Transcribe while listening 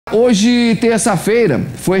Hoje, terça-feira,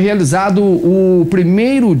 foi realizado o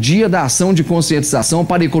primeiro dia da ação de conscientização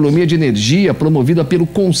para a economia de energia, promovida pelo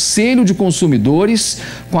Conselho de Consumidores,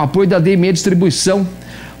 com apoio da DME Distribuição.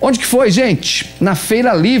 Onde que foi, gente? Na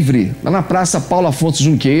Feira Livre, lá na Praça Paulo Afonso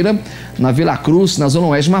Junqueira, na Vila Cruz, na Zona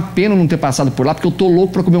Oeste. Uma pena não ter passado por lá, porque eu tô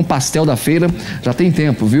louco para comer um pastel da feira. Já tem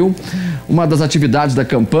tempo, viu? Uma das atividades da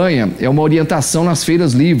campanha é uma orientação nas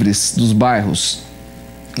feiras livres dos bairros.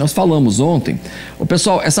 Nós falamos ontem.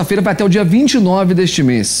 Pessoal, essa feira vai até o dia 29 deste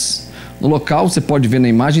mês. No local, você pode ver na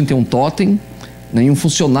imagem, tem um totem, nenhum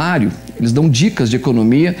funcionário. Eles dão dicas de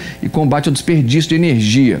economia e combate ao desperdício de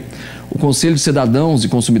energia. O Conselho de Cidadãos e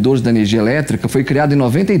Consumidores da Energia Elétrica foi criado em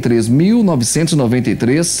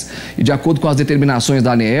 1993, e de acordo com as determinações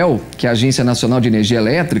da ANEEL, que é a Agência Nacional de Energia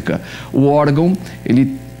Elétrica, o órgão,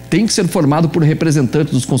 ele tem que ser formado por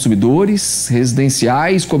representantes dos consumidores,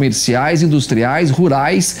 residenciais, comerciais, industriais,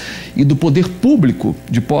 rurais e do poder público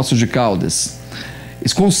de Poços de Caldas.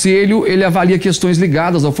 Esse conselho, ele avalia questões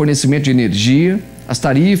ligadas ao fornecimento de energia, as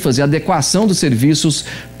tarifas e a adequação dos serviços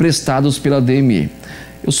prestados pela DME.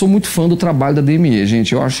 Eu sou muito fã do trabalho da DME,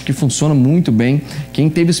 gente. Eu acho que funciona muito bem. Quem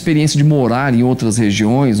teve experiência de morar em outras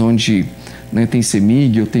regiões, onde tem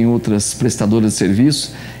CEMIG ou tem outras prestadoras de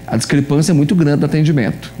serviços, a discrepância é muito grande do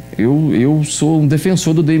atendimento. Eu sou um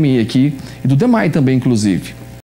defensor do DME aqui e do DEMAI também, inclusive.